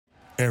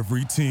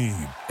Every team,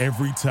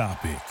 every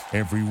topic,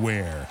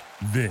 everywhere.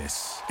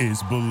 This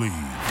is Believe.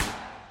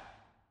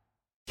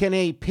 Can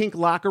a pink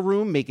locker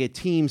room make a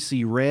team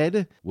see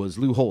red? Was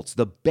Lou Holtz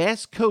the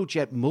best coach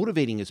at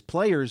motivating his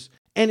players?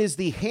 And is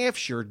the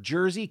half-shirt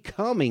jersey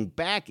coming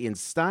back in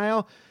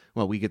style?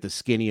 Well, we get the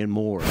skinny and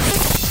more.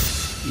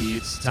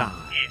 It's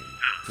time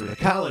for the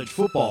College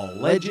Football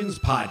Legends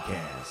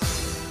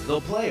Podcast. The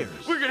players.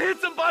 We're going to hit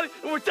somebody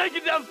and we're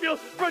taking downfield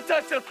for a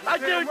touchdown. I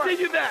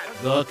guarantee you that.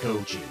 The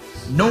coaches.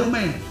 No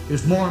man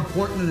is more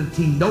important than the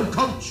team. No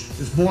coach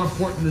is more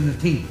important than the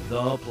team.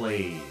 The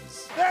plays.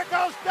 There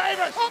goes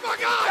Davis. Oh, my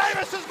God.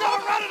 Davis is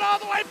going to run it all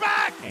the way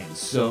back. And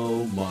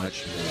so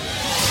much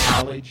more.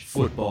 College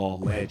Football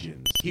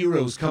Legends.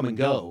 Heroes come and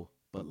go,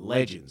 but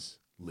legends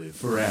live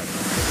forever.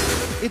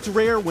 It's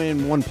rare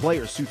when one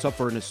player suits up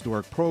for an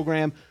historic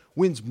program,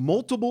 wins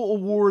multiple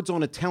awards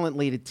on a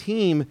talent-laden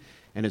team,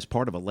 and is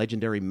part of a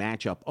legendary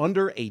matchup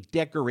under a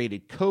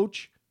decorated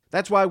coach.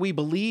 That's why we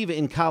believe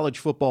in college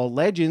football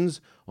legends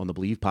on the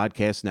Believe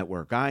Podcast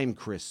Network. I'm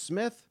Chris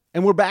Smith,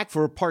 and we're back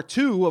for part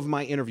 2 of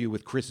my interview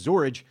with Chris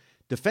Zorich,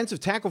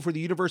 defensive tackle for the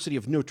University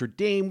of Notre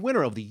Dame,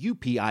 winner of the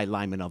UPI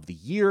Lineman of the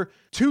Year,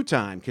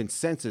 2-time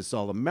consensus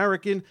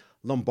All-American,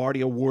 Lombardi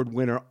Award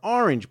winner,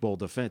 Orange Bowl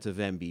defensive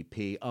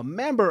MVP, a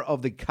member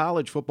of the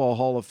College Football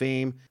Hall of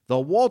Fame, the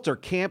Walter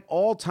Camp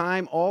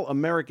all-time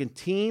All-American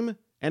team,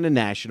 and a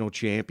national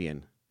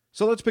champion.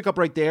 So let's pick up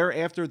right there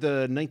after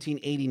the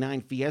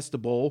 1989 Fiesta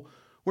Bowl,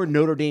 where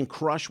Notre Dame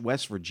crushed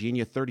West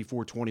Virginia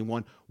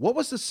 34-21. What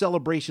was the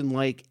celebration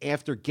like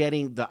after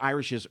getting the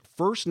Irish's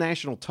first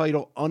national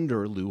title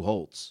under Lou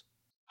Holtz?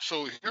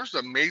 So here's the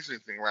amazing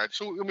thing, right?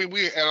 So, I mean,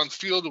 we had on the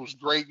field, it was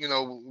great. You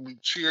know, we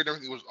cheered,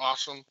 everything was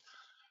awesome.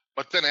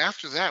 But then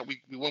after that,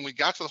 when we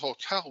got to the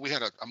hotel, we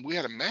had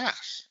a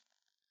mass.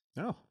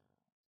 Oh.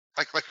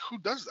 Like who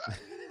does that,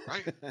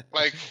 right?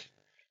 Like,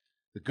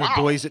 the good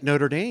boys at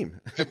Notre Dame.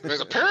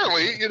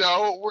 Apparently, you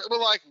know, we're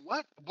like,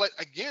 what? But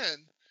again,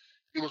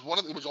 it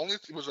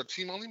was a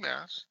team only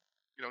mass,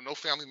 you know, no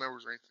family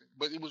members or anything.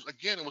 But it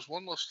was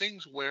one of those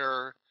things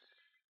where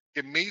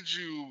it made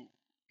you,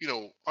 you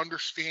know,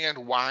 understand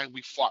why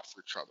we fought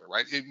for each other,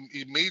 right?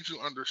 It made you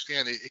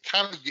understand it. It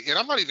kind of, and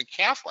I'm not even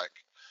Catholic,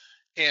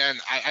 and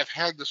I've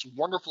had this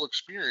wonderful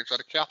experience at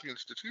a Catholic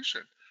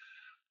institution,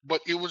 but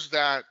it was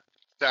that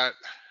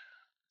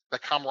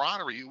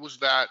camaraderie. It was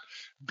that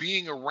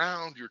being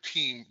around your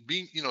team,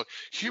 you know,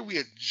 here we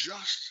had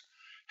just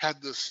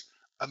had this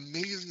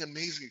amazing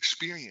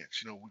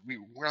experience. You know,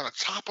 we're on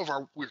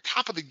the we're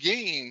top of the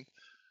game,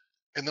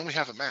 and then we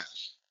have a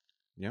mass.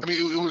 Yep. I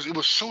mean, it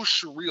was so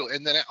surreal.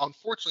 And then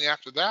unfortunately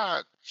after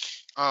that,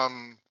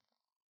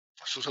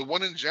 so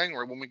one in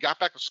January, when we got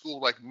back to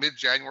school, like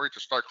mid-January to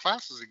start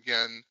classes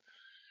again,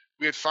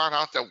 we had found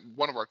out that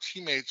one of our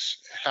teammates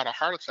had a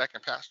heart attack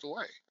and passed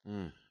away.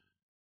 Mm.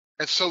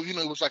 And so, you know,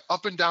 it was like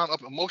up and down,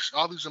 up emotion,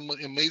 all these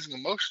amazing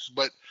emotions.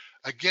 But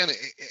again,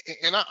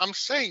 and I'm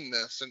saying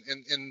this,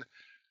 and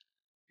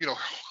you know,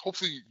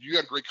 hopefully you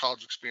had a great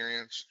college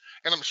experience,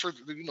 and I'm sure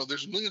that, you know,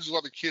 there's millions of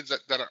other kids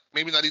that are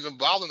maybe not even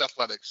involved in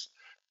athletics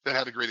that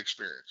had a great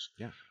experience.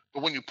 Yeah.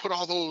 But when you put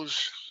all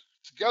those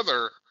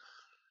together,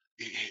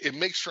 it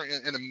makes for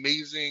an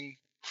amazing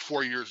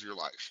 4 years of your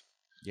life.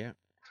 Yeah.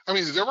 I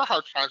mean, there were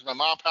hard times. My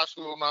mom passed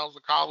away when I was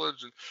in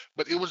college,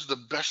 but it was the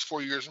best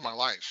 4 years of my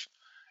life.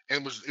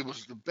 And it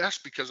was the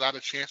best because I had a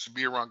chance to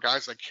be around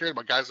guys I cared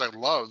about, guys I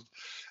loved.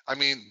 I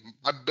mean,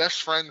 my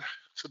best friend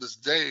to this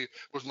day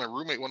was my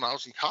roommate when I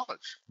was in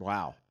college.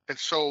 Wow. And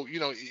so, you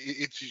know,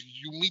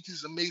 you meet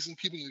these amazing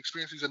people, you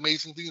experience these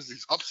amazing things,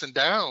 these ups and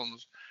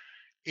downs.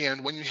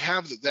 And when you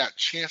have that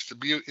chance to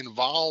be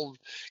involved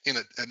in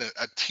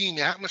a team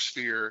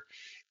atmosphere,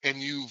 and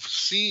you've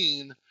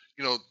seen,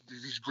 you know,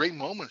 these great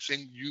moments,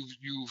 and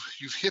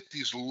you've hit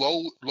these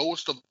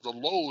lowest of the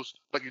lows,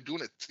 but you're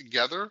doing it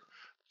together.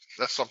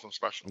 That's something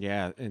special.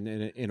 Yeah, and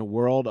in a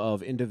world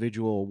of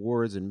individual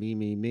awards and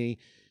me,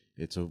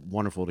 it's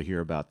wonderful to hear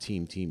about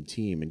team.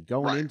 And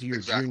going into your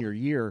junior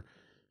year,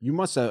 you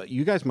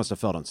guys must have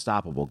felt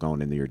unstoppable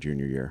going into your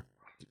junior year.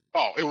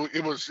 Oh,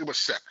 it was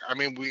sick. I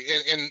mean,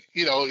 and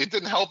you know, it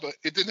didn't help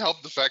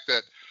the fact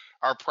that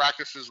our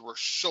practices were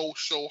so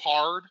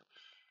hard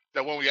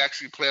that when we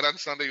actually played on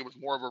Sunday, it was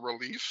more of a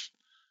relief.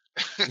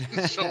 So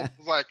it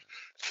was like,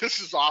 this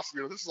is awesome.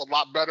 You know, this is a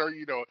lot better.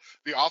 You know,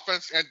 the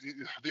offense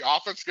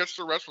gets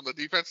to rest when the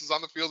defense is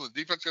on the field, and the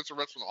defense gets to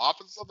rest when the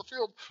offense is on the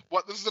field.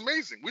 What? This is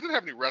amazing. We didn't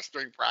have any rest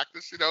during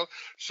practice, you know.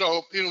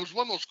 So, you know, it was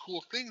one of those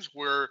cool things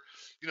where,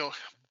 you know,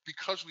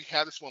 because we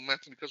had this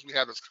momentum, because we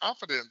had this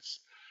confidence,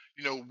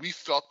 you know, we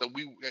felt that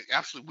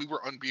we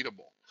were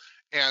unbeatable.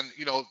 And,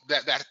 you know,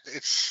 that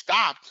it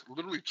stopped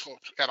literally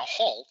at a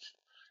halt.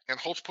 And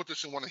Holtz put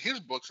this in one of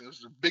his books, and it was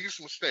the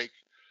biggest mistake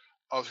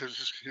of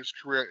his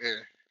career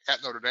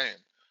at Notre Dame.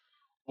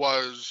 It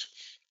was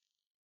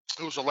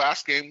the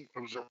last game. It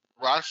was the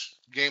last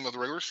game of the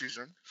regular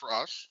season for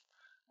us.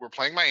 We're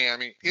playing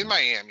Miami in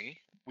Miami.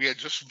 We had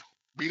just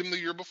beat them the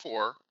year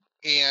before,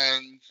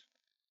 and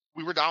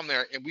we were down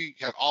there, and we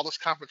had all this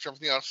confidence,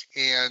 everything else,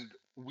 and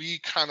we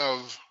kind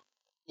of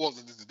Well,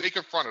 they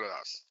confronted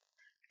us,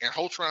 and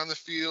Holtz ran on the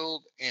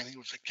field, and he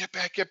was like, "Get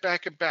back, get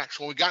back, get back."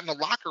 So when we got in the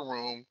locker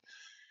room,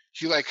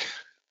 he like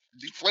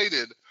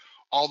deflated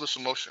all this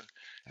emotion.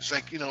 It's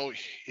like,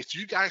 if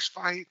you guys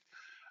fight,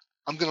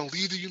 I'm going to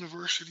leave the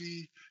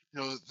university.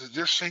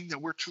 They're saying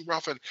that we're too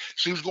rough. And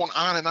so he was going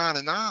on and on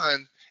and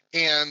on.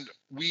 And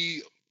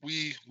we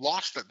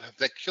lost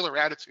that killer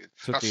attitude.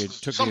 Took the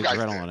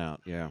adrenaline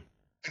out. Yeah.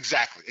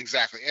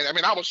 Exactly. And I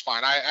mean, I was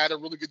fine. I had a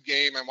really good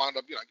game. I wound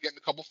up, getting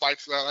a couple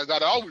fights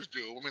that I always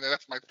do. I mean,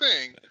 that's my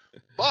thing.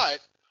 But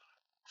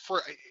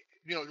for,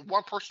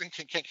 one person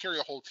can't carry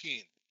a whole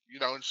team,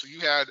 and so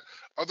you had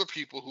other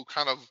people who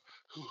kind of,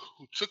 who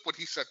took what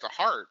he said to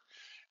heart.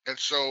 And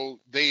so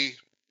they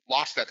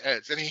lost that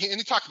edge. And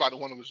he talked about it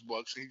in one of his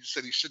books. He just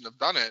said he shouldn't have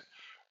done it.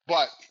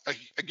 But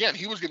again,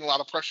 he was getting a lot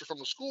of pressure from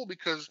the school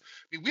because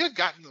we had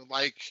gotten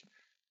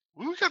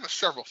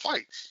several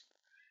fights.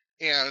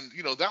 And,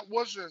 that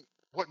wasn't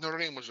what Notre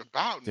Dame was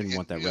about. Didn't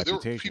want that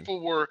reputation.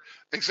 People were,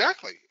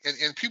 exactly.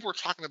 And people were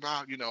talking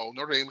about,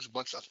 Notre Dame is a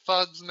bunch of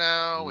thugs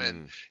now.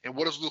 And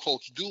what is Lou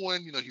Holtz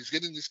doing? He's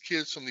getting these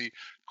kids from the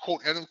quote,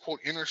 end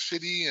unquote, inner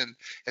city. And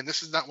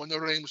this is not what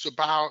Notre Dame is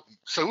about.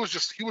 So it was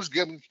just, he was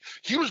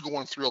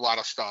going through a lot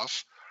of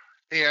stuff.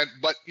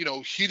 But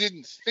he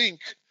didn't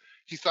think,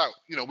 he thought,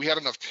 we had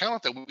enough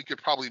talent that we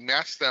could probably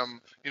match them,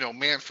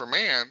 man for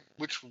man,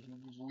 which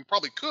we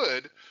probably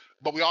could,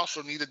 but we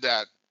also needed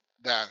that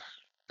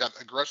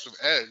aggressive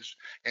edge,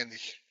 and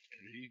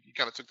he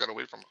kind of took that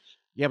away from us.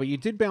 Yeah, but you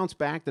did bounce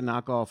back to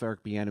knock off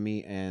Eric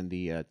Bieniemy and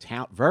the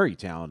very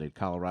talented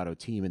Colorado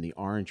team in the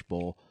Orange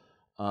Bowl.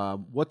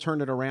 What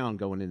turned it around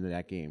going into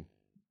that game?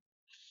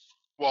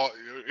 Well,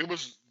 it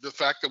was the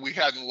fact that we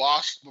hadn't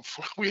lost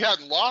before. We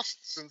hadn't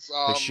lost since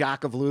the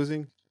shock of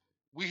losing.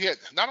 We had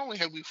not only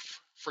had we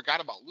forgot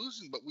about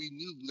losing, but we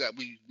knew that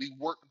we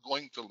weren't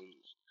going to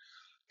lose.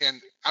 And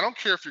I don't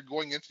care if you're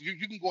going into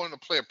you can go in and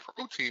play a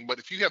pro team, but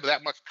if you have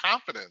that much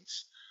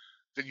confidence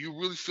that you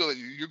really feel that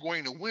you're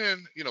going to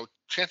win,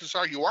 chances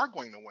are you are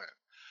going to win.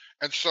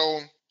 And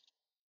so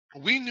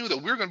we knew that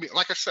we were going to be,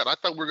 like I said, I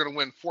thought we were going to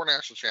win 4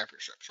 national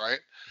championships, right?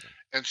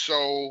 And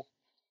so,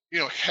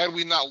 had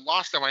we not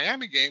lost that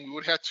Miami game, we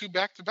would have had 2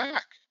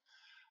 back-to-back.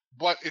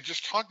 But it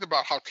just talked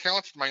about how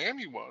talented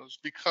Miami was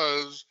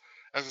because,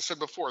 as I said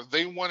before,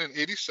 they won in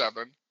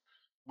 '87.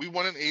 We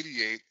won in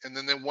 '88, and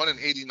then they won in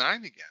 '89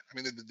 again. I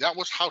mean, that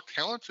was how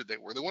talented they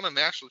were. They won a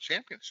national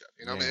championship.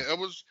 I mean, it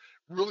was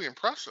really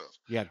impressive.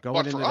 Yeah,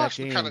 going into that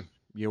game,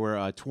 you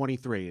were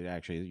 23.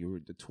 Actually, you were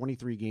the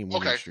 23-game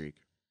winning streak.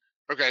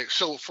 Okay,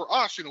 so for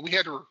us, we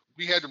had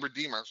to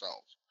redeem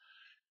ourselves,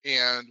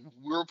 and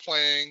we were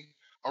playing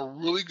a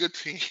really good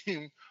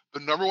team, the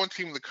number 1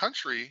 team in the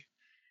country.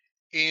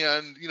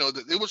 And,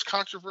 it was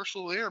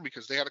controversial there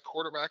because they had a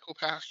quarterback who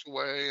passed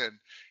away,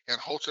 and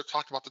Holtz had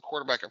talked about the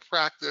quarterback in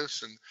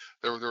practice, and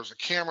there was a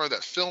camera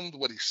that filmed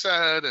what he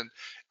said. And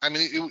I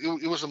mean,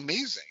 it was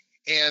amazing.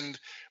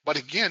 But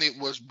again, it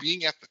was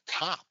being at the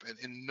top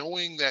and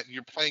knowing that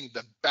you're playing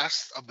the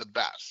best of the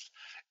best.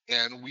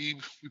 And we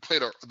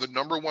played the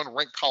number 1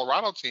 ranked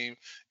Colorado team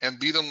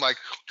and beat them like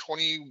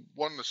 21-6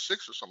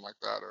 or something like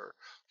that. Or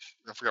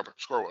I forgot what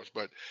the score was,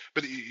 but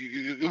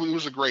it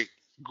was a great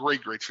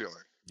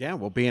feeling. Yeah,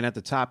 well, being at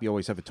the top, you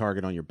always have a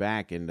target on your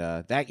back. And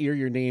that year,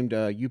 you're named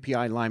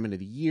UPI Lineman of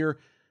the Year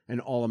and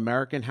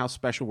All-American. How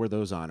special were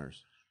those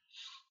honors?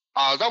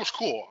 That was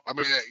cool. I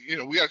mean,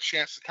 we had a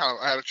chance to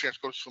I had a chance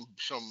to go to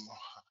some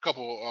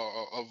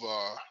couple of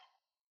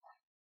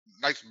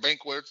nice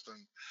banquets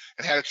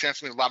and had a chance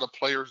to meet a lot of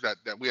players that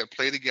we had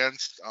played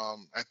against.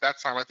 At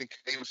that time, I think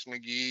Amos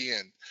McGee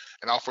and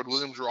Alfred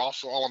Williams were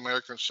also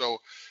All-Americans. So,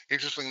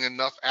 interestingly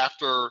enough,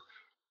 after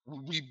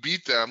we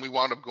beat them, we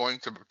wound up going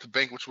to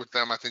banquets with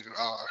them. I think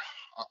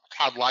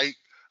Todd Light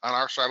on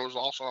our side was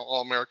also an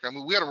All-American. I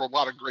mean, we had a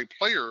lot of great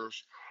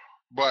players,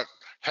 but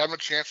having a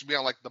chance to be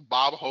on like the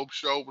Bob Hope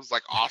show was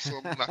like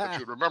awesome. Not that you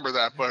would remember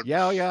that, but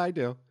yeah, I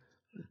do.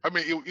 I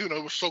mean,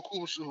 it was so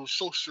cool. It was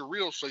so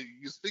surreal. So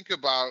you think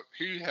about,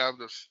 here you have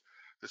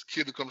this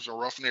kid who comes from a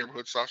rough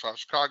neighborhood, South Side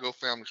Chicago,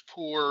 family's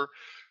poor.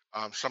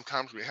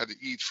 Sometimes we had to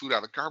eat food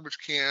out of garbage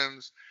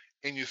cans,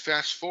 and you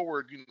fast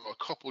forward,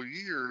 a couple of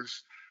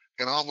years,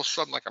 and all of a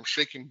sudden, like, I'm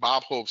shaking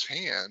Bob Hope's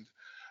hand.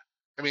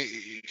 I mean,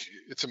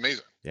 it's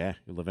amazing. Yeah,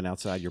 you're living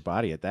outside your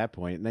body at that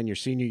point. And then your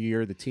senior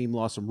year, the team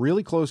lost some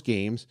really close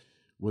games.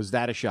 Was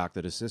that a shock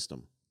to the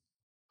system?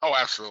 Oh,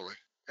 absolutely.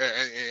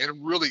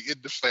 And really,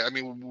 it deflated. I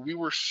mean, we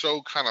were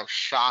so kind of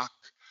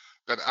shocked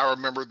that I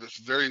remember this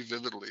very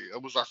vividly.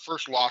 It was our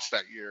first loss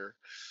that year,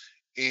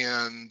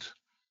 and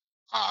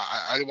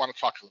I didn't want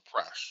to talk to the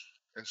press.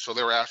 And so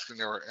they were asking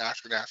for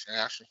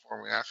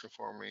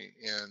me.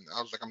 And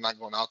I was like, I'm not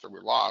going out there. We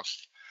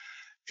lost.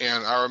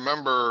 And I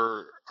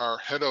remember our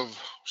head of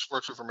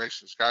sports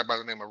information, this guy by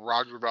the name of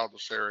Roger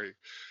Valdesari,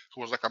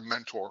 who was like a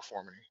mentor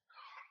for me.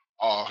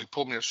 He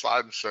pulled me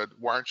aside and said,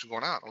 "Why aren't you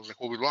going out?" I was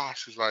like, "Well, we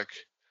lost." He's like,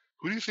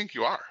 "Who do you think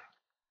you are?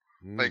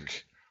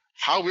 Like,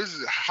 how is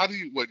it? How do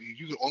you,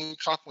 you can only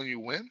talk when you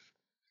win?"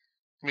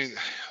 I mean,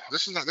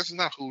 this is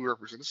not who we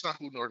represent. This is not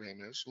who Notre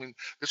Dame is. I mean,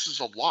 this is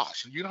a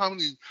loss. You know how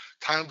many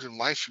times in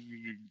life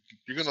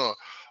you're gonna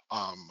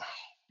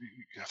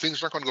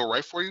things aren't going to go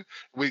right for you.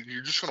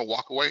 You're just going to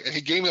walk away. And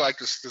he gave me like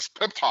this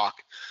pep talk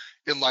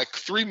in like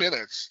 3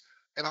 minutes,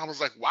 and I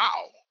was like,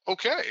 wow,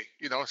 okay,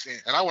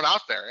 And I went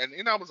out there,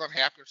 and I was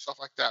unhappy and stuff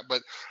like that.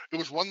 But it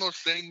was one of those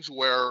things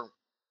where,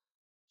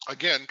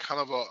 again,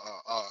 kind of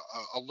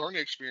a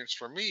learning experience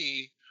for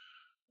me,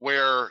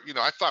 where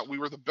I thought we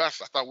were the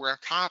best. I thought we were on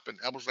top, and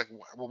I was like,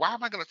 well, why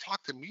am I going to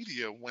talk to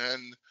media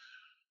when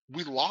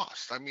we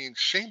lost? I mean,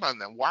 shame on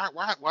them. Why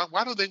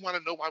do they want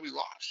to know why we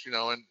lost?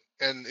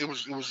 And it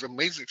was an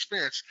amazing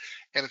experience.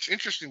 And it's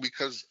interesting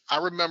because I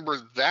remember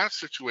that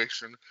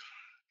situation.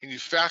 And you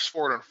fast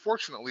forward,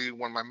 unfortunately,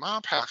 when my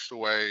mom passed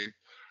away,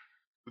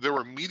 there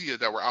were media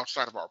that were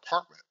outside of our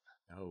apartment.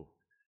 Oh.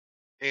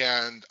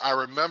 And I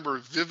remember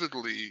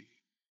vividly,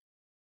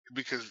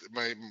 because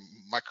my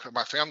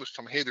family was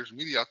telling me, hey, there's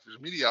media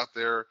out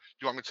there. Do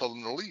you want me to tell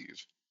them to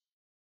leave?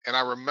 And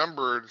I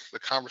remembered the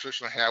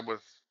conversation I had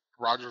with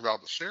Roger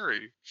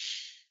Valdesari.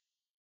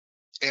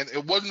 And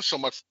it wasn't so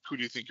much who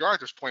do you think you are at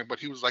this point, but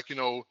he was like,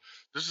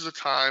 this is a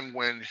time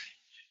when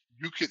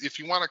you could, if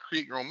you want to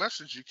create your own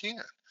message, you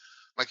can.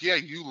 Like, yeah,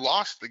 you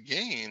lost the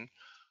game,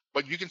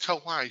 but you can tell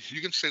why. You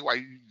can say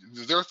why.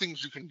 There are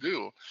things you can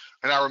do.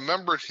 And I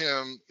remembered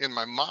him in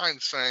my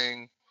mind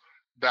saying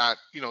that,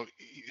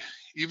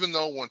 even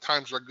though when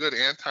times are good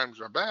and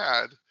times are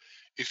bad,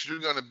 if you're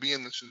going to be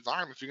in this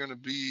environment, if you're going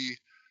to be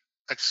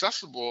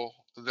accessible,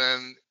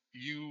 then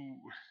you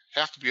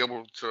have to be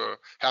able to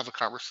have a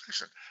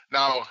conversation.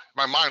 Now,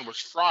 my mind was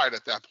fried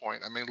at that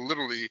point. I mean,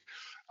 literally,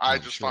 I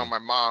just found my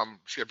mom.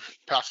 She had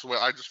passed away.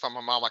 I just found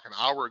my mom like an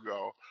hour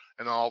ago,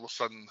 and all of a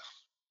sudden,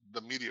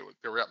 the media,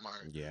 they were at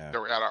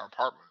our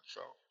apartment. So,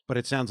 but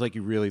it sounds like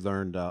you really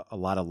learned a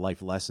lot of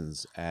life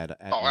lessons at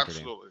Notre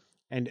absolutely. Dame.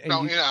 And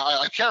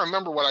I can't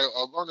remember what I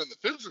learned in the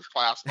physics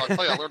class, but I'll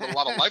tell you, I learned a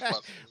lot of life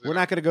lessons. We're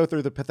not going to go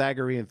through the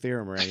Pythagorean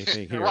theorem or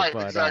anything here. Right,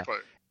 but, exactly.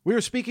 We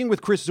were speaking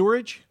with Chris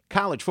Zurich,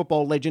 college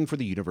football legend for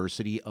the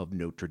University of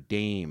Notre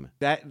Dame.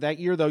 That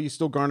year, though, you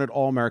still garnered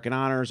All-American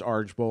honors,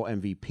 Orange Bowl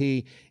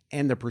MVP,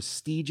 and the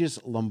prestigious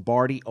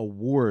Lombardi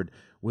Award.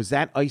 Was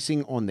that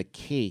icing on the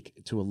cake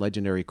to a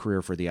legendary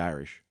career for the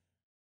Irish?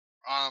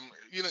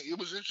 It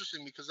was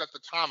interesting because at the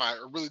time I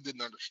really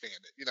didn't understand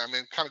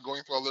it. Kind of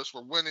going through all this,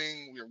 we were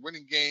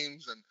winning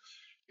games, and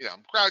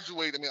I'm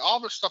graduating. I mean, all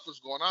this stuff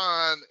was going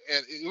on,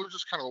 and it was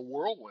just kind of a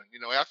whirlwind.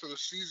 After the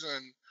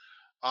season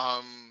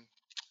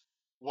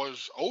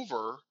was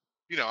over,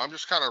 I'm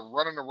just kind of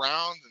running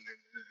around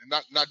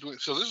and not doing.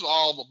 So this is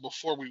all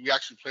before we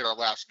actually played our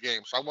last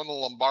game. So I won the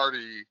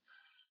Lombardi.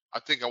 I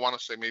think I want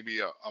to say maybe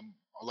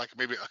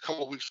maybe a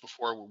couple of weeks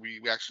before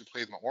we actually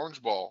played in the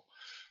Orange Bowl.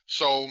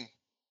 So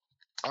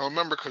I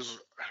remember because,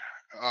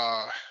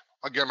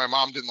 again, my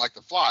mom didn't like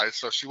to fly,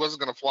 so she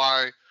wasn't going to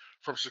fly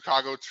from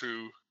Chicago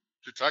to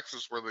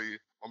Texas where the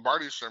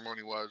Lombardi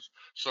ceremony was.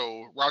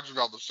 So Roger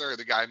Valdesari,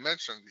 the guy I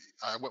mentioned,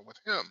 I went with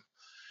him.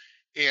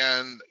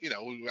 And,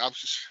 we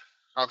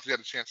obviously had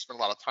a chance to spend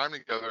a lot of time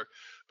together.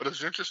 But it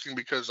was interesting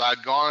because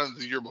I'd gone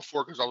the year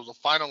before because I was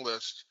a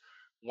finalist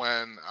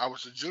when I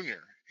was a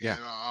junior. Yeah.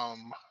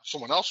 And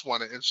someone else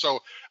won it. And so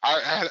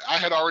I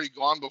had already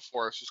gone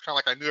before. So it's kind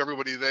of like I knew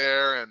everybody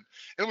there. And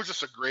it was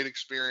just a great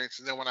experience.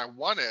 And then when I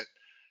won it,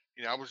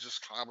 I was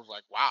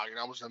like, wow,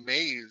 I was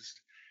amazed.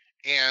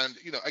 And,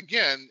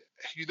 again,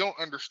 you don't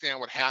understand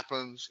what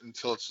happens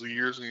until it's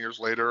years and years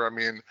later. I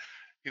mean,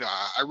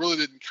 I really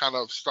didn't kind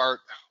of start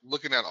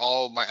looking at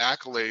all my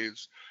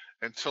accolades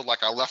until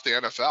like I left the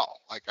NFL.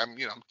 Like I'm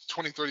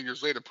 20, 30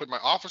 years later, putting my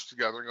office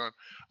together and going,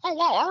 oh,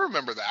 wow, I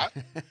remember that.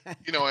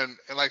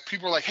 And like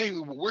people are like, hey,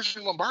 where's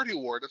your Lombardi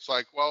Award? It's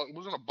like, well, it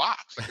was in a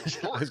box. Like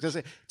it's I was going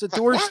to say, it's a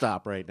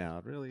doorstop right now.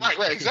 It really is.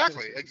 Right,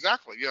 exactly.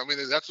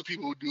 That's what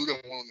people who do them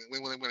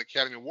when they win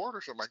Academy Award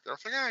or something like that.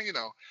 It's like,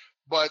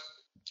 but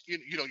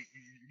you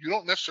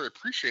don't necessarily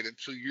appreciate it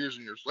until years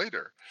and years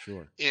later.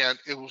 Sure. And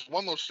it was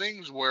one of those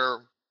things where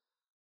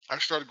I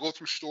started to go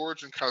through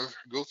storage and kind of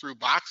go through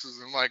boxes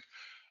and like,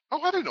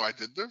 oh, I didn't know I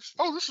did this.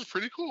 Oh, this is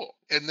pretty cool.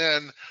 And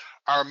then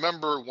I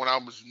remember when I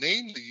was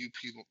named the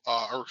UP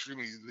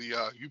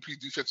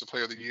Defensive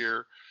Player of the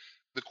Year,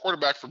 the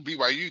quarterback from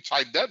BYU,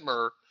 Ty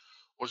Detmer,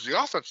 was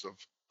the Offensive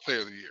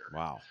Player of the Year.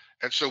 Wow.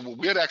 And so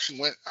we had actually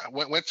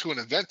went to an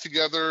event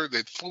together.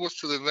 They flew us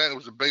to the event. It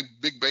was a big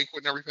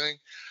banquet and everything.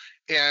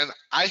 And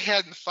I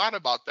hadn't thought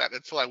about that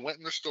until I went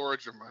in the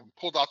storage and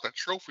pulled out that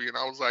trophy. And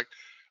I was like,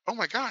 oh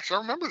my gosh, I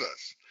remember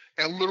this.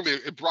 And literally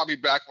it brought me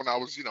back when I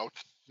was,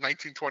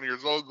 19, 20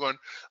 years old going,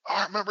 oh,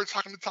 I remember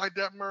talking to Ty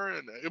Detmer.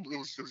 And it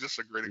was just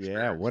a great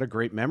experience. Yeah, what a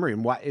great memory.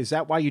 And is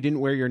that why you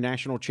didn't wear your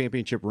national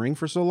championship ring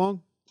for so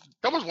long?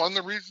 That was one of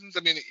the reasons.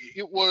 I mean,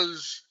 it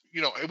was,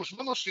 it was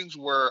one of those things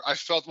where I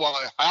felt, well,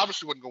 I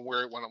obviously wasn't going to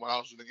wear it when I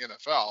was in the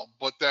NFL.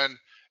 But then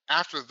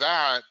after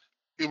that,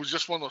 it was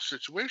just one of those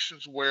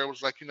situations where it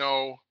was like,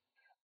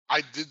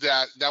 I did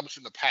that. That was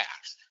in the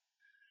past.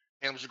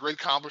 And it was a great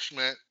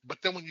accomplishment. But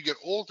then when you get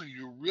older,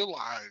 you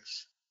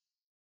realize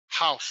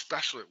how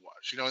special it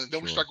was, and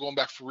then we Sure. start going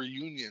back for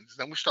reunions.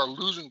 Then we start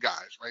losing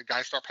guys, right?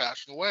 Guys start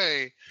passing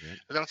away. Yep.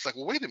 And then it's like,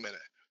 well, wait a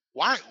minute.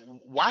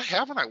 Why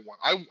haven't I won?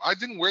 I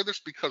didn't wear this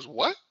because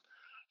what?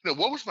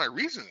 What was my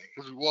reasoning?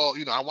 It was, well,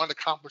 I wanted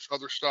to accomplish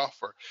other stuff,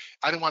 or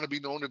I didn't want to be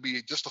known to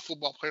be just a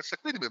football player. It's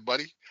like, wait a minute,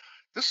 buddy.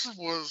 This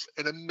was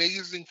an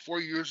amazing 4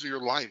 years of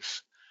your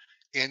life.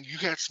 And you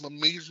had some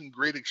amazing,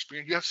 great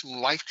experience. You have some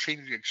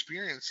life-changing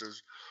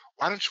experiences.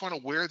 Why don't you want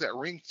to wear that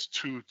ring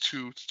to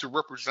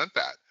represent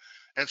that?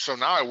 And so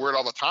now I wear it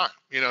all the time.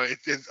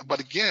 But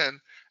again,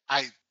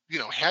 I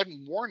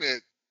hadn't worn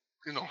it,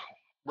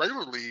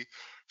 regularly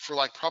for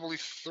like probably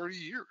 30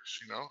 years.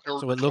 Or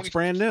So it looks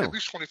brand new. At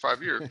least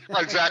 25 years.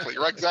 Right, exactly.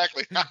 Right,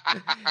 exactly.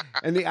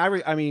 And the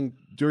Irish, I mean,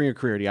 during your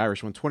career, the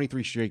Irish won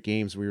 23 straight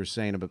games. We were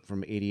saying about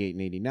from 88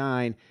 and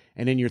 89.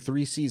 And in your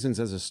 3 seasons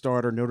as a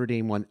starter, Notre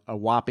Dame won a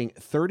whopping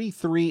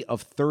 33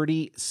 of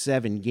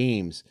 37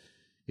 games.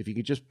 If you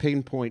could just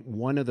pinpoint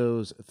one of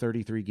those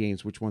 33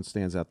 games, which one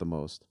stands out the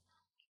most?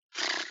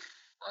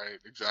 Right,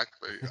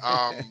 exactly.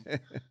 I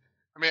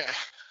mean,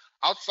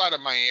 outside of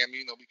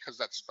Miami, because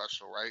that's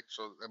special, right?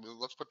 So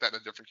let's put that in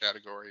a different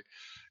category,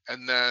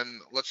 and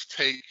then let's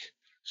take.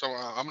 So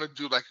I'm going to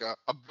do like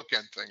a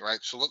bookend thing, right?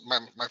 So look,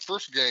 my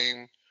first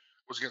game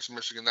was against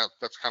Michigan.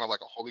 That's kind of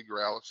like a holy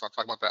grail. Let's not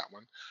talk about that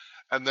one.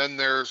 And then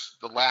there's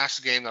the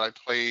last game that I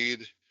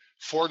played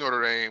for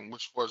Notre Dame,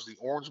 which was the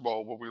Orange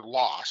Bowl, where we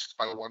lost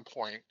by 1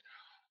 point.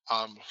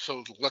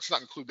 So let's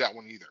not include that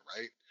one either,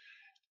 right?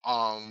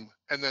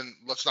 And then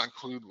let's not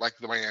include like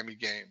the Miami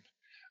game.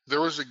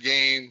 There was a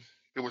game.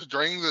 It was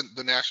during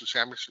the national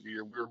championship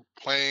year. We were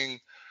playing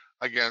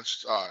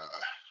against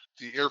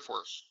the Air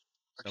Force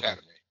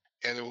Academy,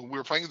 and we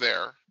were playing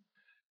there.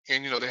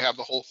 And they have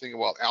the whole thing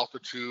about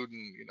altitude,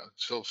 and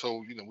so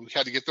we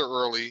had to get there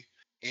early,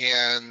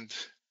 and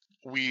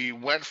we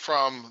went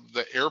from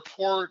the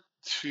airport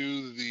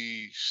to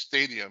the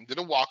stadium. Did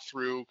a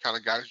walkthrough, kind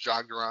of guys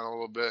jogged around a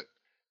little bit,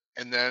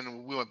 and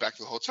then we went back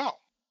to the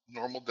hotel.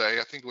 Normal day.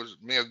 I think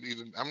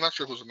I'm not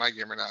sure if it was a night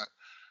game or not,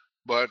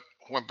 but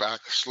went back,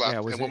 slept. Yeah,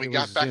 it was, and when we it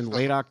got was back in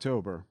late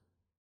October.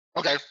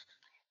 Okay.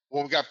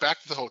 When we got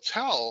back to the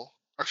hotel,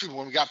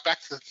 when we got back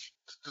to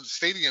the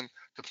stadium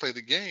to play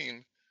the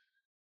game,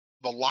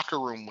 the locker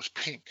room was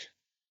pink.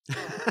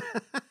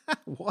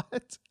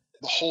 What?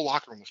 The whole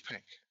locker room was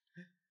pink.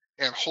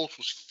 And Holtz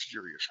was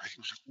furious, right? He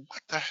was like,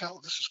 what the hell?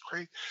 This is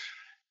crazy.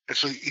 And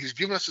so he's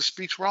giving us a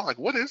speech. We're all like,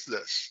 what is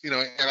this? And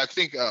I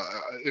think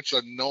it's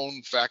a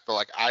known fact that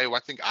like Iowa, I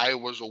think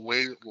Iowa's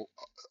away,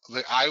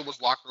 the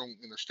Iowa's locker room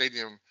in the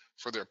stadium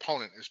for their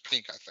opponent is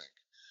pink, I think.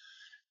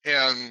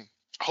 And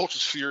Holtz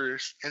is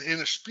furious. And in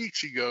a speech,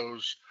 he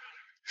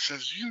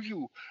says,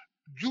 you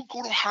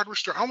go to a hardware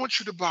store. I want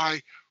you to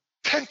buy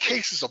 10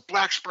 cases of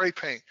black spray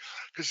paint,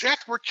 because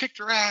after we're kicked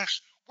their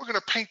ass, we're going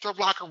to paint their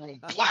locker room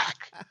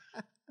black.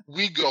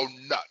 We go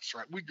nuts,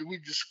 right? We're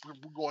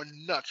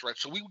going nuts, right?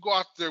 So we go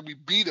out there, we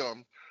beat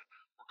them.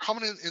 We're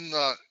coming in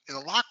the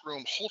locker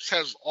room. Holtz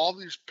has all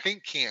these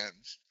paint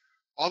cans,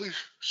 all these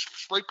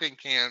spray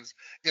paint cans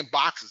in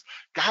boxes.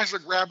 Guys are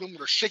grabbing them,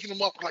 they're shaking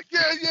them up, like,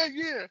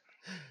 yeah.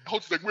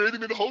 Holtz is like, wait a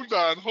minute, hold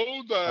on,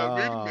 wait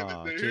a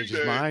minute. Change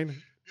his mind.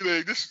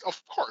 This, of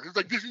course, it's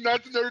like, this is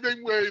not the Notre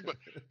Dame way,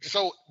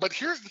 but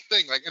here's the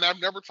thing, like, and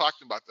I've never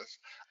talked about this.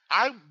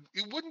 I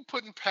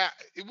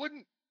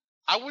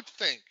would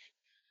think.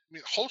 I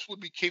mean, Holtz would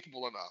be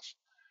capable enough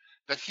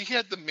that he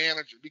had the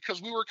manager,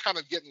 because we were kind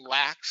of getting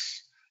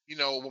lax,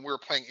 when we were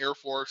playing Air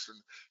Force,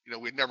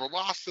 and we'd never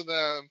lost to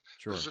them.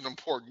 Sure. It was an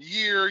important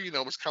year,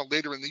 it was kind of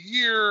later in the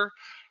year,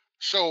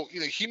 so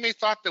he may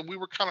thought that we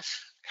were kind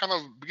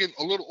of being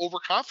a little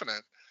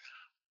overconfident,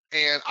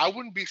 and I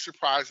wouldn't be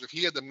surprised if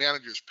he had the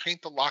managers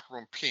paint the locker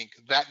room pink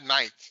that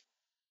night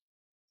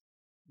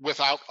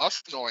without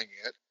us knowing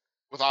it,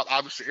 without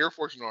obviously Air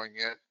Force knowing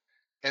it,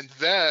 and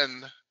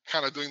then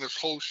kind of doing this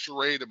whole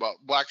charade about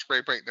black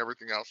spray paint and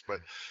everything else. But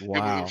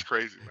wow. It was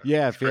crazy, man.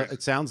 Yeah, crazy.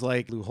 It sounds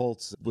like Lou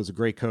Holtz was a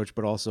great coach,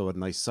 but also a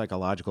nice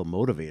psychological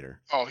motivator.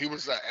 Oh, he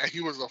was a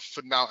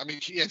phenomenal. I mean,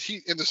 and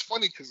it's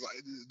funny because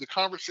the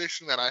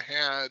conversation that I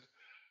had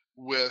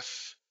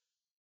with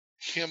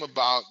him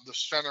about the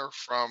center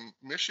from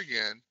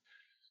Michigan,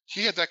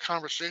 he had that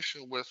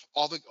conversation with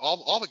all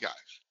the guys.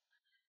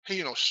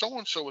 Hey, so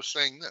and so was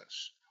saying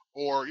this,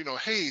 or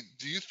hey,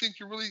 do you think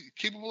you're really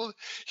capable of it?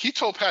 He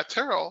told Pat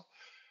Terrell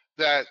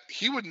that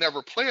he would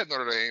never play at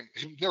Notre Dame.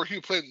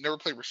 Never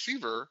play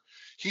receiver.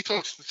 He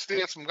told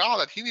Stan Smigala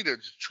that he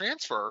needed to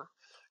transfer,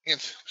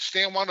 and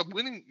Stan wound up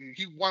winning.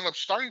 He wound up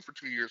starting for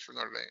 2 years for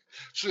Notre Dame.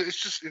 So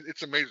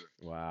it's amazing.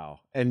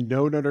 Wow. And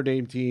no Notre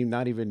Dame team,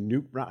 not even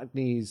Newt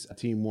Rodney's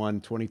team,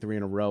 won 23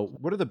 in a row.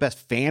 What are the best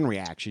fan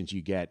reactions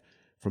you get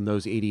from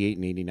those 88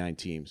 and 89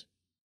 teams?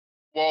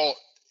 Well,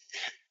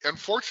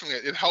 unfortunately,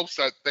 it helps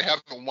that they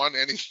haven't won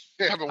any.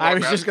 I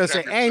was just going to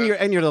say,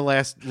 and you're the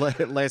last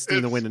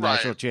team to win the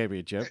national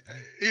championship.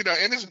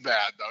 And it's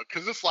bad though,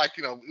 because it's like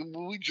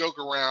we joke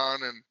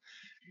around, and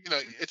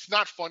it's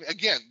not funny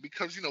again,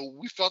 because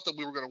we felt that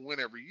we were going to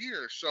win every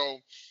year, so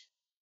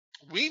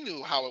we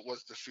knew how it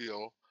was to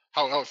feel,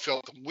 how it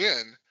felt to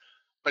win.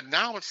 But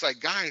now it's like,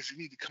 guys, you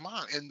need to come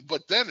on.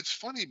 But then it's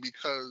funny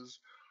because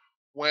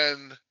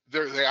when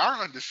they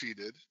are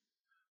undefeated,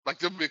 like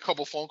there'll be a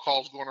couple phone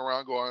calls going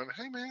around going,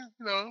 hey man,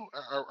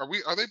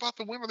 are they about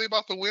to win? Are they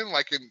about to win?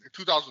 Like in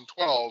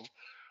 2012,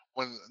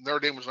 when Notre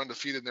Dame was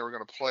undefeated and they were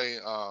going to play,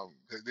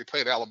 they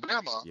played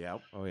Alabama. Yeah.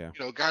 Oh yeah.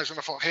 Guys on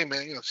the phone, hey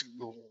man,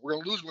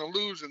 we're going to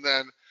lose. And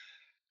then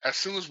as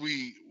soon as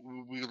we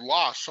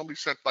lost, somebody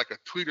sent like a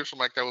tweet or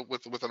something like that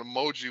with an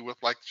emoji with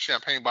like the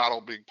champagne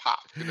bottle being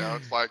popped.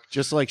 It's like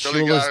just like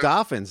Shula's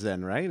Dolphins,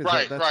 then, right?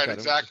 Right,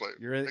 exactly.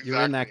 You're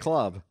in that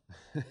club.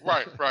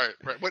 right.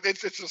 But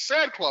it's a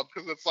sad club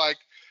because it's like,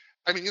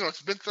 I mean,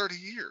 it's been 30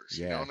 years.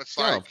 Yeah. And it's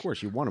like, of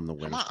course, you want them to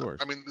win. Of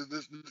course. I mean,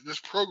 this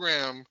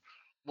program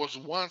was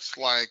once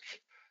like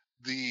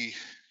the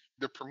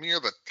premier,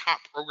 the top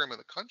program in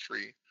the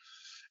country.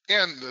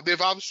 And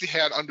they've obviously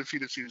had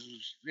undefeated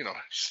seasons,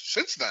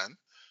 since then,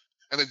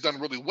 and they've done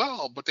really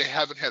well, but they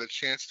haven't had a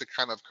chance to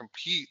kind of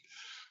compete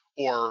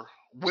or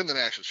win the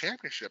national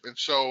championship. And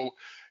so,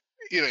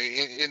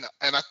 and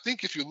I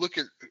think if you look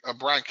at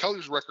Brian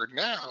Kelly's record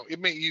now, it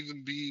may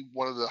even be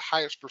one of the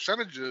highest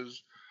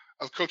percentages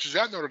of coaches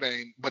at Notre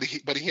Dame, but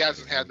he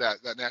hasn't had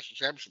that national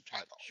championship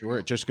title. Sure,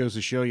 it just goes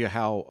to show you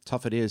how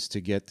tough it is to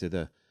get to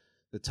the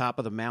top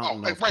of the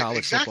mountain of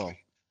college football.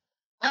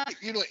 Right,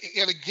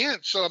 and again,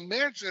 so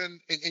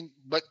imagine,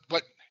 but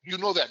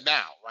that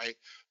now, right?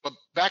 But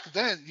back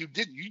then you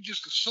didn't. You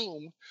just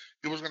assumed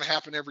it was going to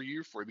happen every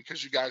year for you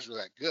because you guys were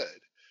that good.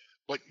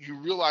 But you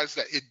realize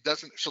that it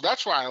doesn't. So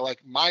that's why I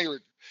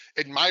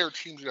admire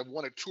teams that have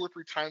won it 2 or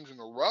 3 times in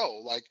a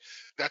row. Like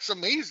that's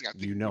amazing. I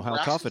think how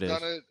tough it is.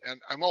 Done it, and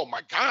I'm oh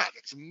my God,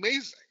 it's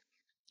amazing.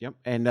 Yep,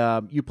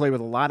 and you play with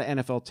a lot of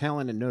NFL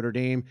talent at Notre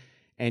Dame.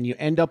 And you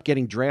end up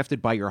getting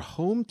drafted by your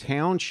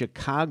hometown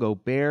Chicago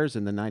Bears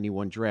in the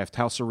 91 draft.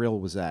 How surreal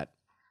was that?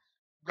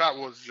 That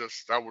was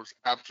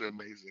absolutely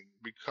amazing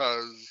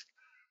because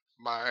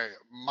my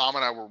mom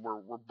and I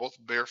were both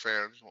Bear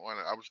fans when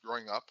I was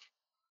growing up.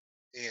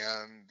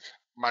 And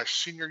my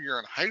senior year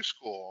in high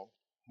school,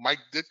 Mike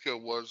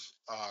Ditka was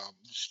the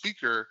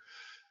speaker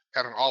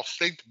at an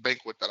all-state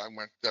banquet that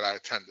I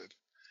attended.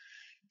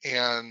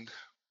 And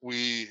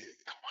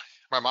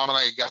my mom and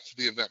I got to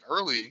the event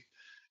early.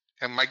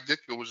 And Mike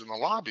Ditka was in the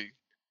lobby,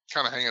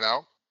 kind of hanging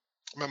out.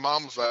 My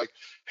mom was like,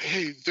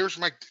 hey, there's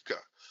Mike Ditka.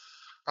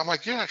 I'm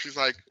like, yeah. She's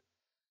like,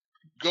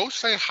 go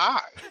say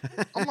hi.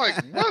 I'm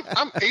like, what?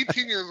 I'm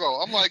 18 years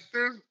old. I'm like,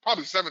 there's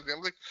probably 17.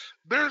 I'm like,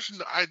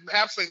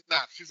 absolutely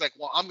not. She's like,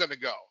 well, I'm going to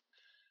go.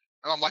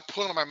 And I'm like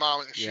pulling on my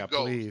mom and she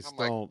goes. Please, I'm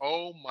like,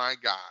 oh my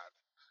God.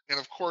 And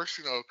of course,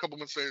 a couple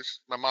minutes later,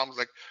 my mom was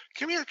like,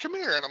 come here.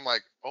 And I'm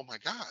like, oh my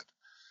God.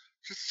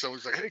 So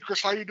he's like, hey, Chris,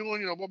 how you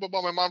doing? Blah, blah,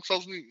 blah. My mom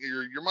tells me,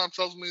 your mom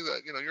tells me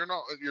that,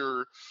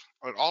 you're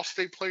an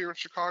all-state player in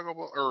Chicago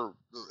or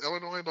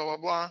Illinois, blah, blah,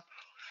 blah.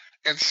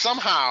 And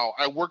somehow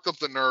I worked up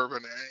the nerve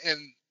and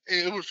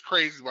it was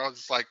crazy. But I was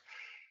just like,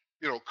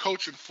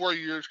 coach, in 4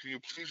 years, can you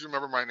please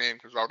remember my name?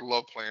 Because I would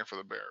love playing for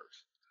the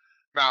Bears.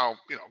 Now,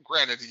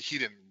 granted, he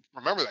didn't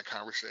remember that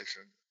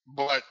conversation,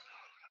 but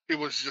it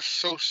was just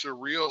so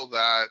surreal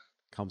that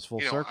comes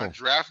full circle. On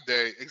draft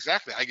day,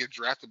 exactly. I get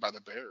drafted by the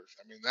Bears.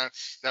 I mean,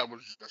 that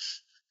was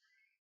just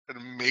an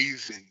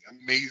amazing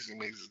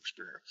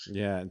experience.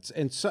 Yeah,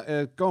 and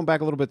so, going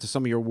back a little bit to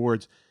some of your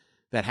awards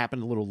that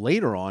happened a little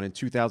later on in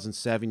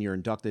 2007, you're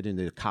inducted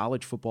into the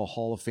College Football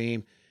Hall of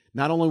Fame.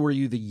 Not only were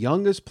you the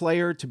youngest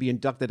player to be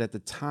inducted at the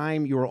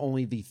time, you were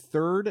only the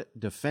 3rd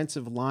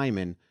defensive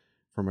lineman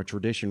from a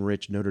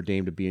tradition-rich Notre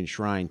Dame to be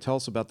enshrined. Tell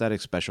us about that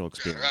special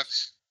experience. Yeah,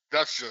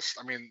 that's just,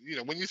 I mean,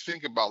 when you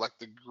think about like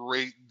the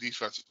great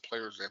defensive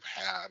players they've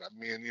had, I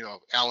mean,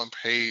 Alan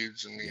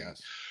Page and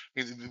yes.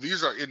 I mean,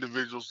 these are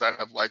individuals that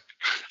have like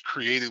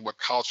created what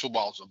college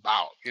football is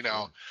about,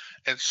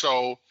 and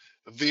so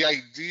the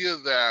idea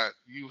that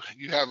you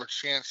have a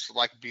chance to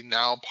like be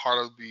now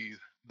part of the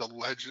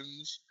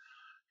legends,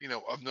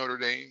 of Notre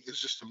Dame is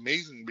just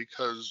amazing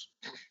because,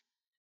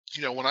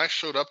 when I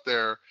showed up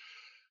there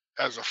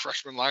as a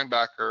freshman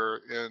linebacker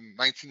in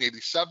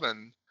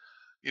 1987,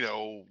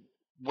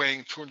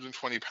 weighing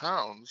 220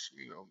 pounds,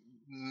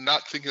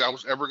 not thinking I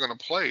was ever going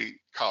to play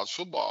college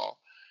football,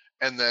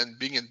 and then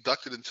being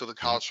inducted into the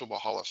College Football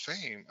Hall of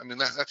Fame. I mean,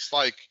 that's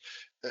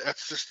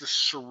just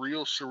this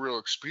surreal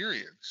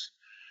experience.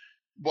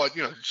 But,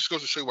 it just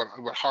goes to show you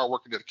what hard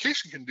work and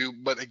dedication can do.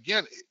 But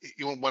again,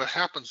 when it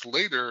happens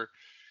later,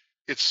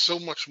 it's so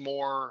much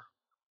more,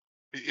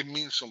 it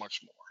means so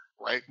much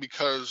more, right?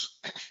 Because,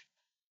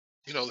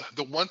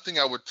 the one thing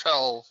I would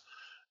tell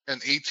an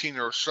 18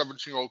 or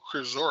 17-year-old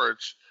Chris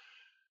Zorich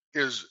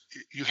is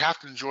you have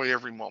to enjoy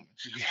every moment.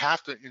 You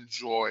have to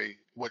enjoy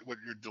what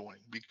you're doing,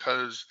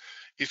 because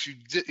if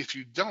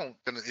you don't,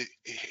 then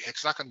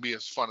it's not going to be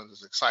as fun and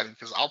as exciting.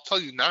 Because I'll tell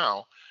you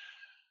now,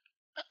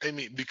 I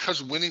mean,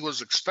 because winning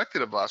was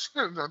expected of us,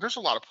 there's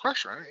a lot of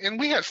pressure, and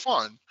we had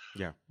fun.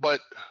 Yeah.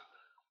 But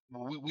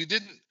we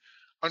didn't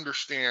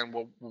understand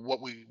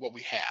what we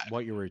had,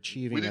 what you were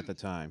achieving at the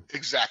time.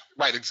 Exactly.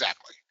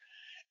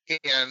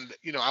 And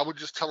I would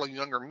just tell a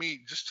younger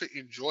me just to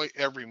enjoy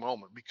every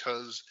moment,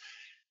 because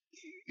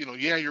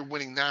yeah, you're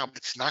winning now, but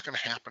it's not going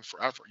to happen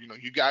forever.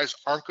 You guys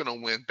aren't going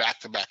to win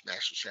back-to-back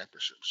national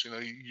championships.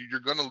 You're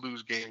going to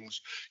lose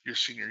games your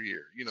senior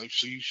year.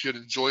 So you should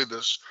enjoy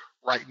this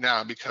right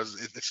now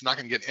because it's not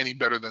going to get any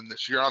better than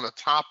this. You're on the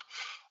top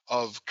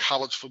of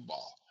college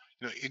football.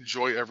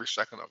 Enjoy every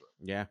second of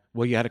it. Yeah.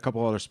 Well, you had a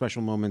couple other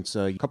special moments.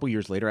 A couple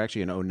years later,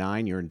 actually in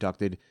 2009, you're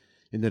inducted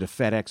into the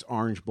FedEx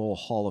Orange Bowl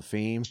Hall of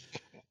Fame.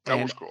 That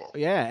was cool.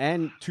 Yeah,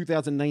 and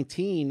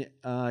 2019,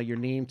 you're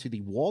named to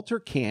the Walter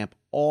Camp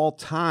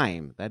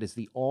All-Time. That is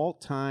the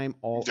all-time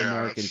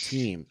All-American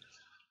team.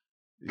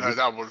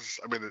 That was,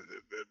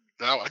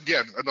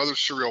 again, another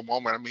surreal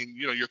moment.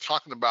 You're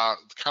talking about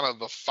kind of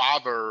the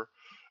father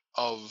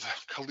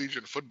of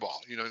collegiate football,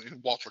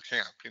 in Walter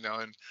Camp,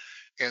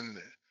 and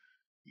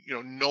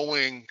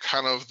knowing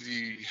kind of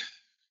the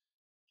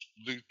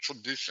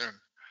tradition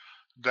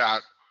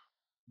that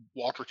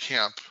Walter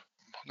Camp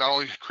not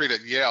only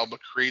created at Yale, but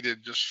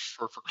created just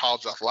for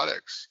college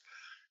athletics,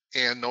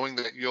 and knowing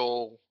that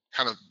you'll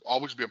kind of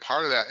always be a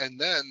part of that. And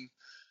then,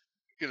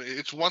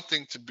 it's one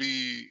thing to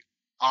be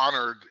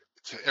honored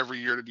to every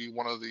year to be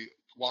one of the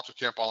Walter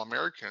Camp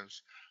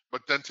All-Americans,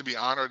 but then to be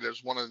honored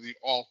as one of the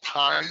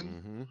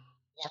all-time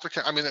Walter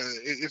Camp.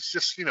 It's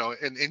just,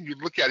 and you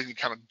look at it and you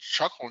kind of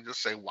chuckle and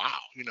just say, wow,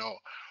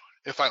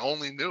 if I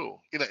only knew,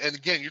 and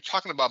again, you're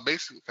talking about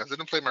basically, because I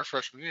didn't play my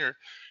freshman year,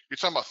 you're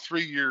talking about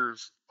 3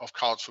 years of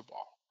college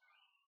football.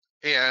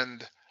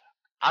 And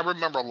I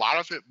remember a lot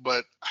of it,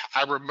 but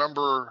I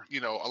remember,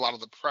 a lot of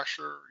the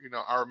pressure,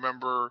 I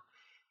remember,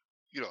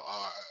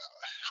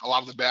 a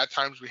lot of the bad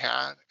times we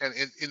had. And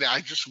I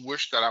just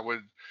wish that I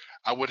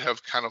would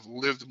have kind of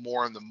lived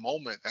more in the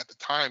moment at the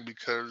time,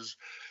 because,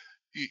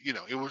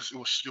 it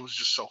was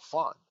just so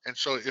fun. And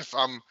so if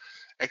I'm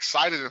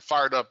excited and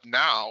fired up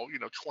now,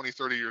 20,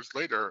 30 years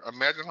later,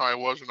 imagine how I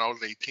was when I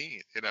was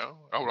 18, I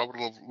would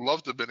have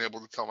loved to have been able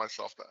to tell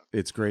myself that.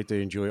 It's great to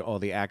enjoy all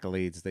the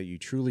accolades that you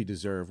truly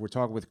deserve. We're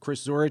talking with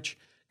Chris Zorich,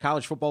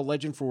 college football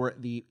legend for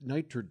the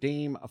Notre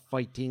Dame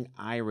Fighting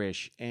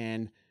Irish.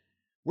 And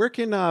where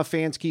can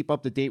fans keep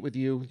up to date with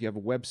you? Do you have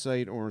a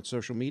website or on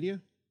social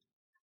media?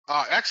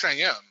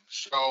 Actually, I am.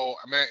 So,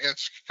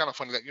 it's kind of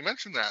funny that you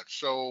mentioned that.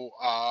 So,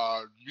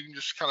 you can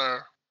just kind of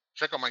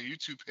check out my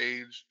YouTube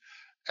page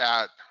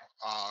at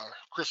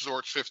Chris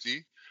Zorich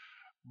 50,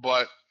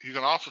 but you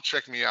can also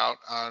check me out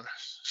on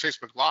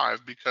Facebook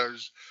Live,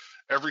 because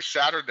every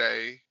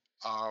Saturday,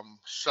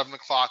 7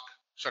 o'clock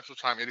Central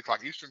Time, 8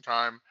 o'clock Eastern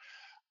Time,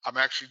 I'm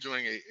actually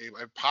doing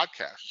a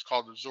podcast. It's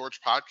called the Zorich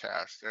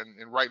Podcast,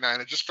 and right now,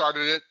 and I just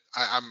started it.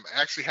 I'm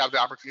actually have the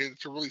opportunity.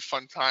 It's a really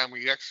fun time.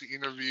 We actually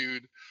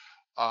interviewed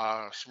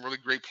some really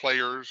great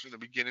players in the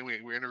beginning.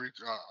 We interviewed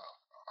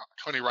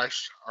Tony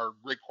Rice, our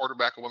great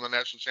quarterback who won the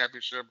national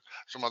championship,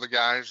 some other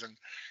guys,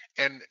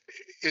 and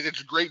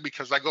it's great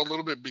because I go a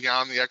little bit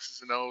beyond the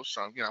X's and O's.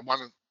 So, I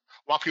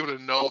want people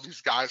to know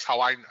these guys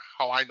how I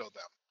know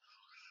them.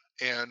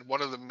 And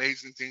one of the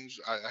amazing things,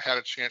 I had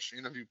a chance to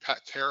interview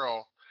Pat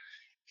Terrell,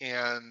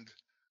 and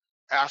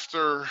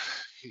after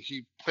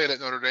he played at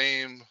Notre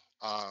Dame,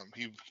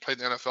 he played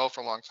in the NFL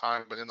for a long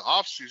time, but in the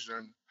off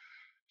season,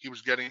 he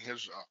was getting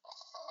his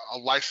a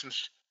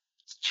license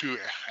to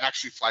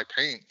actually fly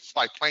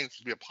planes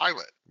to be a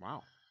pilot.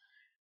 Wow.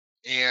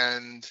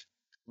 And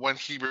when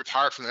he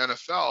retired from the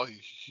NFL,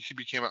 he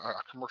became a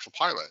commercial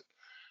pilot,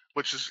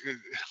 which is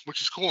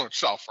cool in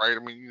itself, right?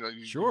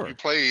 You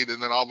played,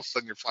 and then all of a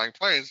sudden you're flying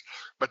planes.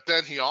 But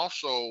then he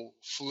also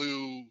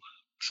flew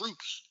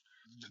troops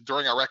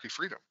during Iraqi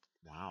freedom.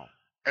 Wow.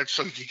 And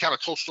so he kind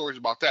of told stories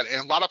about that,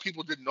 and a lot of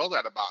people didn't know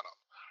that about him.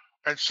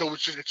 And so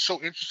it's so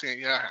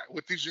interesting. Yeah,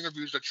 with these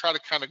interviews, I try to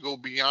kind of go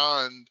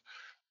beyond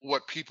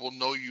what people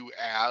know you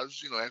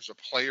as, as a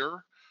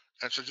player,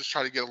 and so just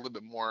try to get a little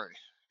bit more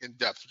in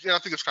depth. Yeah, I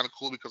think it's kind of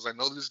cool because I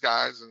know these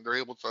guys, and they're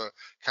able to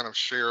kind of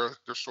share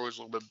their stories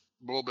a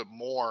little bit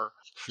more.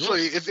 Sure. So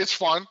it's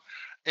fun,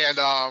 and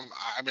I'm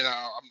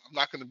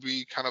not going to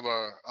be kind of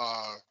a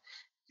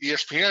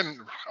ESPN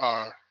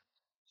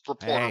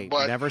reporter, hey,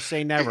 but never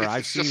say never.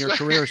 I've seen your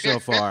career so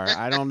far.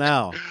 I don't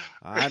know.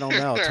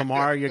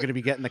 Tomorrow you're going to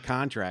be getting the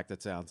contract,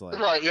 it sounds like.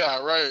 Right,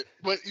 yeah, right.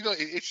 But,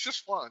 it's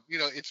just fun.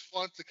 It's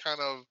fun to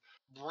kind of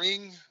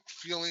bring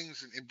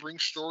feelings and bring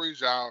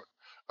stories out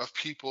of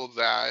people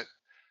that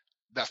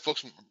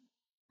folks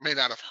may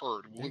not have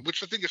heard,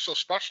 which I think is so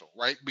special,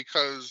 right?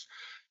 Because,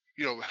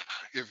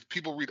 if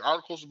people read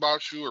articles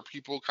about you or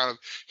people kind of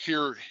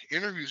hear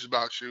interviews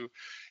about you,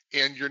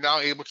 and you're now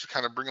able to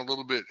kind of bring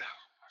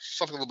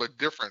something a little bit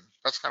different,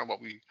 that's kind of what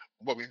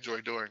we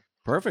enjoy doing.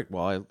 Perfect.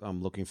 Well,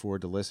 I'm looking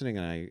forward to listening,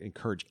 and I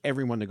encourage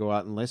everyone to go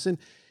out and listen.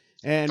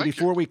 And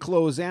before we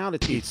close out,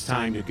 it's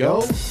time to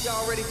go.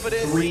 Y'all ready for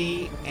this?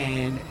 3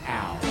 and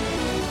Out.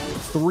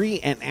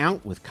 3 and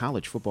Out with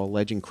college football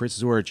legend Chris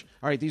Zorich.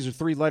 All right, these are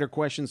 3 lighter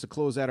questions to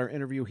close out our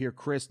interview here,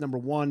 Chris. Number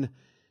 1,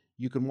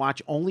 you can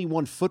watch only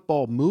one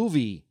football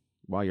movie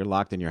while you're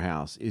locked in your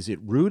house. Is it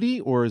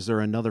Rudy, or is there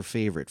another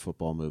favorite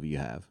football movie you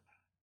have?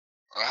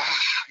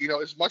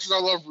 As much as I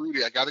love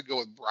Rudy, I got to go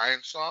with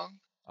Brian's Song.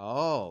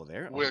 Oh,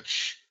 there.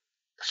 Which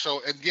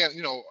So again,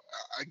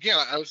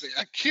 I was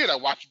a kid. I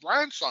watched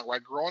Brian's song,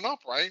 right, growing up,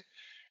 right,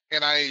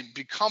 and I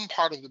become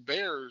part of the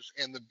Bears,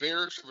 and the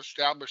Bears have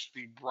established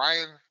the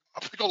Brian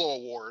Piccolo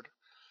Award,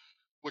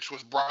 which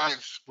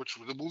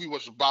the movie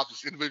was about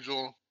this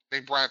individual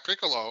named Brian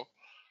Piccolo,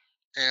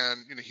 and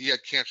he had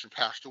cancer and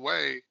passed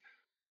away,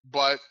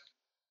 but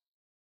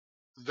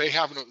the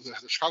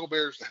Chicago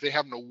Bears, they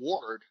have an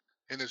award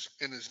in his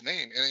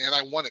name, and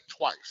I won it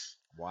twice.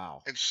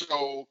 Wow. And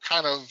so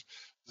kind of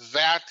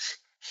that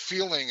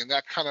feeling and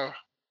that kind of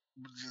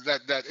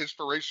that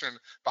inspiration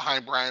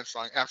behind Brian's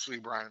song,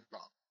 absolutely Brian's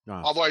song.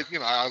 Oh, although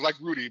I like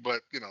Rudy,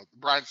 but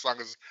Brian's song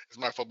is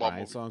my football movie.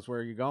 Brian's song's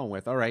where you're going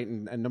with. All right,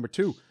 and number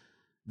 2,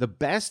 the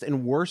best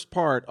and worst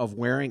part of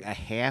wearing a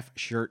half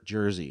shirt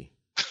jersey.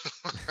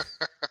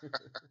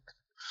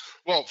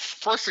 Well,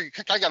 first thing,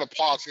 I got to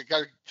pause. I got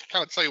to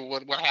kind of tell you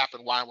what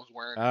happened, why I was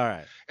wearing it. All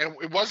right. And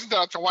it wasn't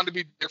that I wanted to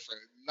be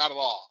different, not at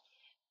all.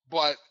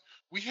 But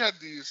we had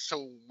these.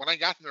 So when I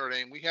got to Notre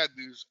Dame, we had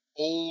these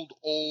old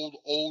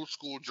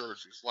school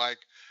jerseys,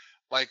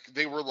 like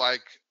they were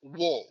like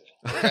wool,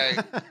 okay.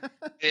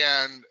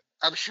 And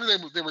I'm sure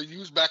they were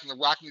used back in the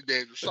Rocky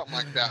days or something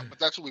like that. But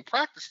that's what we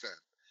practiced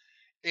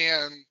in,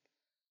 and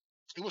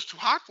it was too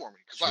hot for me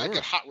because I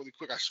get hot really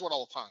quick. I sweat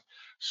all the time.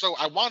 So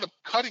I wound up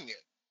cutting it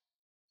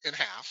in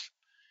half,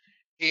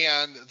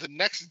 and the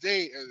next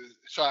day,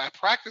 so I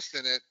practiced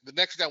in it. The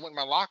next day I went in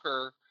my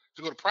locker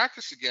to go to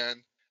practice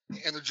again,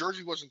 and the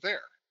jersey wasn't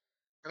there,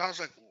 and I was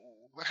like,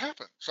 what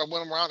happened? So I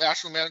went around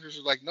asking the managers,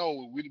 like,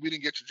 no, we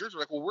didn't get your jersey.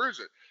 Like, well, where is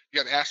it?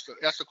 You got to ask the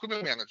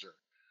equipment manager.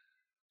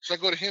 So I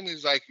go to him,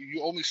 he's like,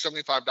 you owe me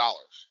 $75. I'm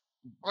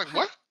like,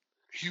 what?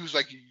 He was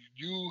like,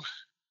 you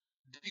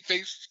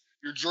defaced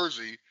your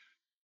jersey,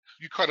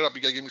 you cut it up,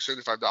 you got to give me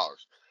 $75.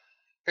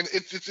 And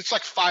it's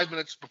like 5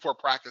 minutes before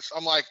practice.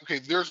 I'm like, okay,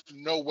 there's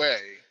no way.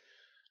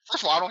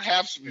 First of all, I don't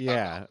have $75.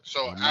 Yeah.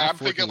 So I'm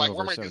thinking, like,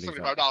 where am I getting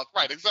 $75?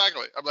 Right,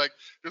 exactly. I'm like,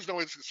 there's no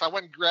way. So I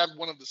went and grabbed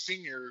one of the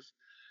seniors,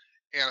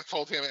 and I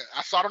told him.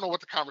 So I don't know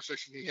what the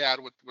conversation he had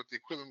with the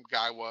equipment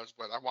guy was,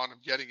 but I wound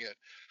up getting it.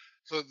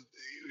 So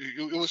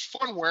it was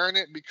fun wearing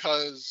it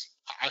because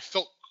I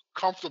felt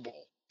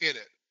comfortable in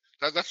it.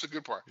 That's the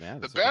good part. Yeah,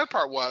 the bad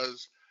part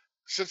was,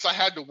 since I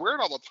had to wear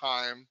it all the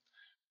time,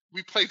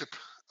 we played the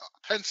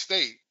Penn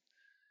State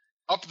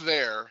up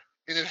there,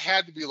 and it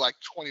had to be like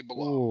 20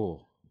 below. Ooh.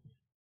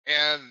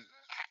 And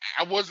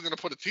I wasn't going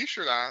to put a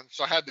T-shirt on,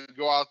 so I had to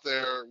go out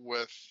there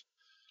with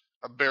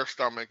a bare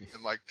stomach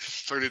in like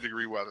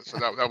 30-degree weather. So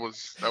that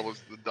was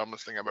the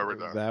dumbest thing I've ever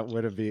done. That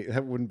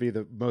wouldn't be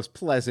the most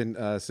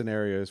pleasant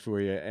scenarios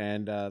for you.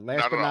 And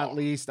last but not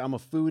least, I'm a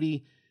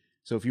foodie.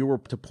 So if you were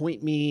to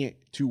point me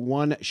to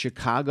one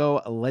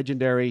Chicago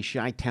legendary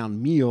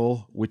Chi-Town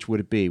meal, which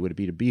would it be? Would it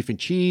be the beef and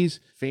cheese,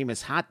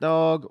 famous hot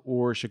dog,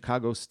 or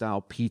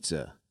Chicago-style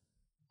pizza?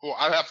 Well,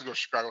 I'd have to go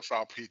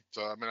Chicago-style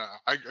pizza. I mean,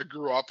 I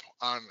grew up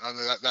on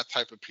that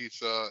type of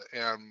pizza,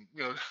 and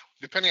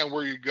depending on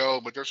where you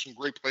go, but there's some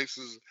great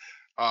places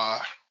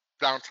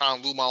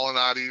downtown: Lou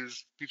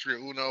Molinati's, Pizzeria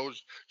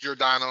Uno's,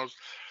 Giordano's.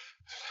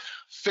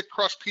 Thick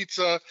crust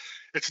pizza.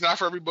 It's not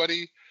for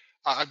everybody.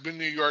 I've been to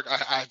New York.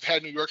 I've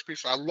had New York's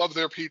pizza. I love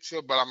their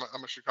pizza, but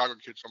I'm a Chicago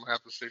kid, so I'm gonna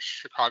have to say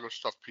Chicago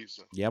stuffed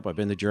pizza. Yep, I've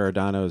been to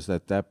Giordano's.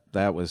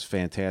 That was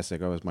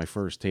fantastic. That was my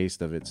first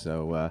taste of it.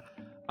 So,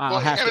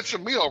 it's a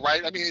meal,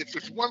 right? I mean,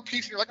 it's one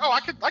piece, and you're like, oh,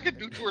 I could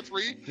do 2 or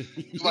 3.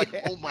 You're like,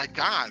 oh my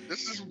God,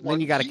 this is one.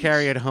 Then you got to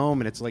carry it home,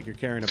 and it's like you're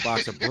carrying a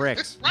box of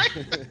bricks.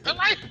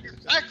 Right,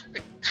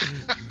 exactly.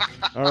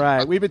 All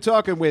right, we've been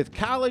talking with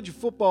college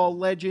football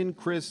legend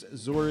Chris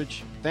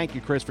Zurich. Thank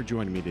you, Chris, for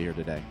joining me here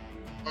today.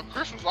 Well,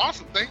 Chris was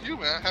awesome. Thank you,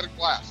 man. I had a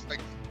blast.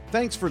 Thank you.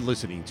 Thanks for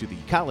listening to the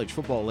College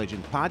Football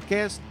Legend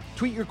podcast.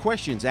 Tweet your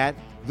questions at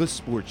The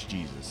Sports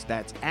Jesus.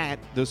 That's at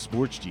The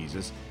Sports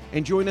Jesus.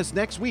 And join us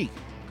next week,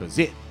 because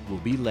it will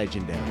be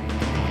legendary.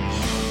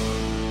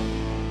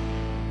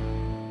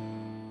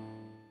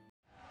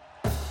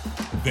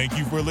 Thank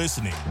you for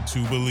listening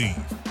to Believe.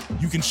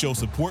 You can show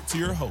support to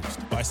your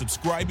host by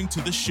subscribing to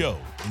the show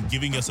and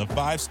giving us a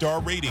 5-star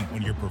rating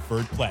on your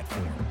preferred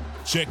platform.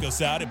 Check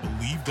us out at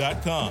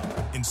Believe.com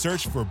and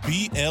search for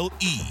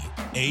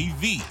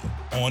BLEAV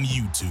on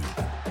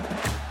YouTube.